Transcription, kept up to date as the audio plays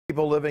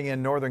People living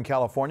in Northern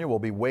California will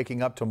be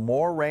waking up to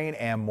more rain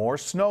and more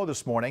snow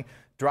this morning.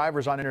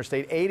 Drivers on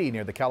Interstate 80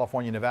 near the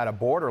California-Nevada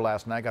border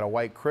last night got a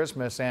white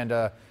Christmas and,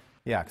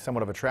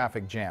 somewhat of a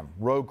traffic jam.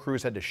 Road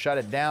crews had to shut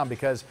it down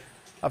because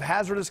of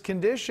hazardous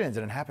conditions,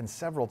 and it happened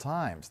several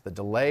times. The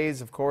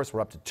delays, of course,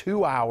 were up to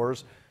 2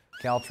 hours.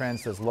 Caltrans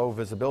says low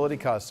visibility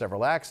caused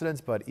several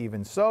accidents, but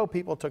even so,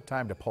 people took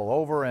time to pull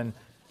over, and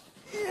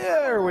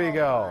there we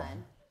go.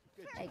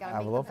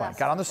 Have a little fun.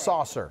 Got on the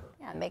saucer.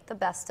 Yeah, make the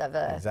best of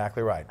it.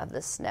 Exactly right. Of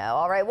the snow.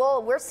 All right,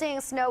 well, we're seeing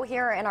snow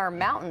here in our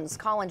mountains.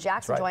 Colin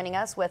Jackson joining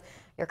us with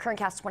your current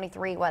Cast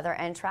 23 weather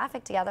and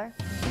traffic together.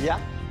 Yeah,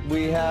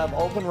 we have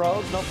open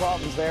roads, no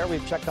problems there.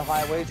 We've checked the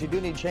highways. You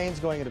do need chains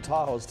going into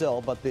Tahoe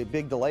still, but the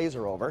big delays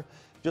are over.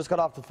 Just got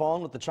off the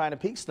phone with the China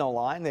Peak snow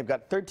line. They've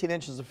got 13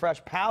 inches of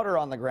fresh powder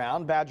on the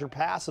ground. Badger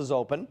Pass is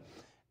open.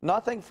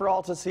 Nothing for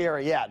Alta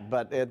Sierra yet,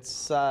 but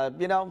it's,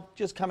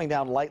 just coming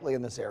down lightly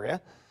in this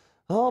area.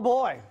 Oh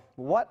boy,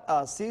 what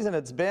a season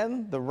it's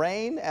been. The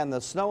rain and the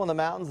snow in the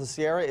mountains, the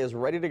Sierra is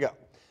ready to go.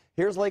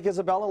 Here's Lake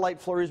Isabella, light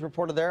flurries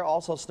reported there,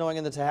 also snowing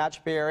in the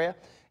Tehachapi area,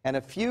 and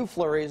a few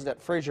flurries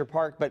at Frazier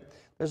Park, but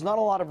there's not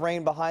a lot of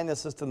rain behind the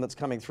system that's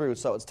coming through,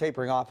 so it's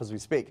tapering off as we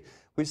speak.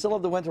 We still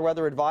have the winter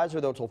weather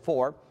advisory though till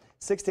 4.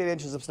 6 to 8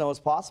 inches of snow is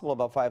possible,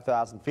 about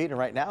 5,000 feet, and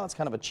right now it's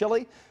kind of a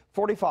chilly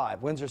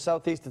 45. Winds are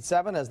southeast at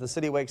 7 as the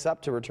city wakes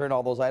up to return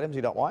all those items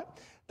you don't want.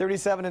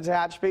 37 in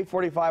Tehachapi,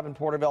 45 in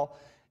Porterville,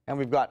 and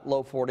we've got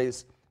low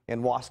 40s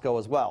in Wasco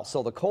as well.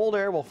 So the cold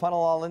air will funnel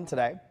all in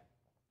today,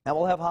 and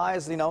we'll have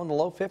highs, in the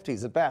low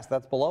 50s at best.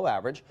 That's below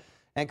average.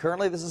 And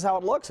currently, this is how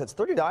it looks. It's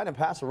 39 in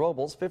Paso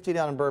Robles, 50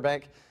 down in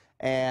Burbank,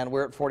 and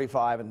we're at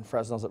 45, and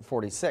Fresno's at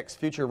 46.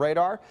 Future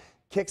radar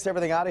kicks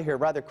everything out of here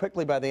rather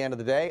quickly by the end of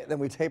the day. Then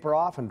we taper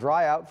off and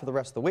dry out for the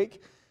rest of the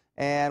week,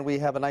 and we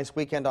have a nice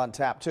weekend on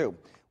tap, too.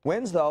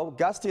 Winds, though,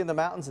 gusty in the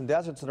mountains and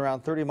deserts at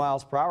around 30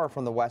 miles per hour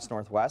from the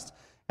west-northwest,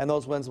 and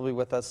those winds will be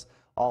with us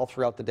all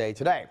throughout the day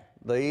today.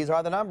 These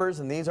are the numbers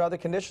and these are the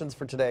conditions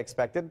for today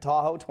expected.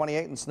 Tahoe,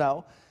 28 in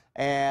snow,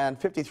 and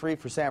 53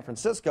 for San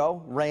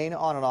Francisco. Rain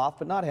on and off,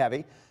 but not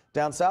heavy.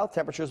 Down south,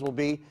 temperatures will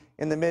be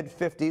in the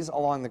mid-50s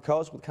along the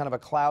coast with kind of a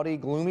cloudy,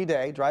 gloomy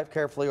day. Drive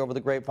carefully over the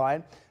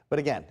Grapevine. But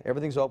again,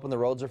 everything's open. The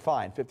roads are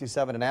fine.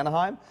 57 in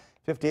Anaheim,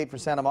 58 for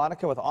Santa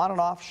Monica with on and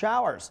off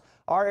showers.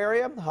 Our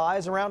area,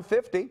 highs around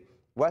 50.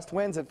 West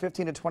winds at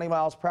 15 to 20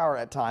 miles per hour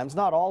at times,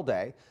 not all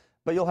day.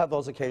 But you'll have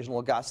those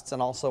occasional gusts,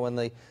 and also in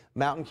the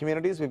mountain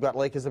communities, we've got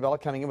Lake Isabella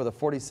coming in with a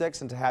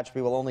 46, and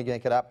Tehachapi will only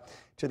make it up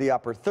to the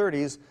upper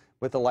 30s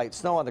with the light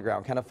snow on the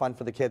ground. Kind of fun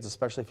for the kids,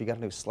 especially if you got a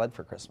new sled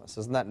for Christmas.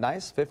 Isn't that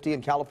nice? 50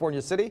 in California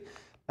City,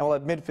 and we'll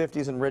have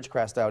mid-50s in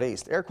Ridgecrest out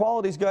east. Air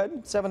quality's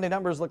good. 7-day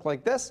numbers look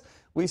like this.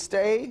 We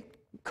stay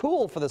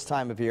cool for this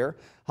time of year.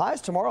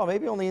 Highs tomorrow,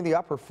 maybe only in the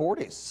upper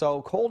 40s.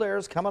 So cold air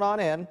is coming on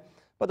in,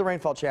 but the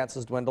rainfall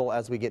chances dwindle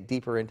as we get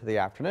deeper into the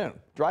afternoon.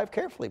 Drive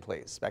carefully,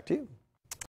 please. Back to you.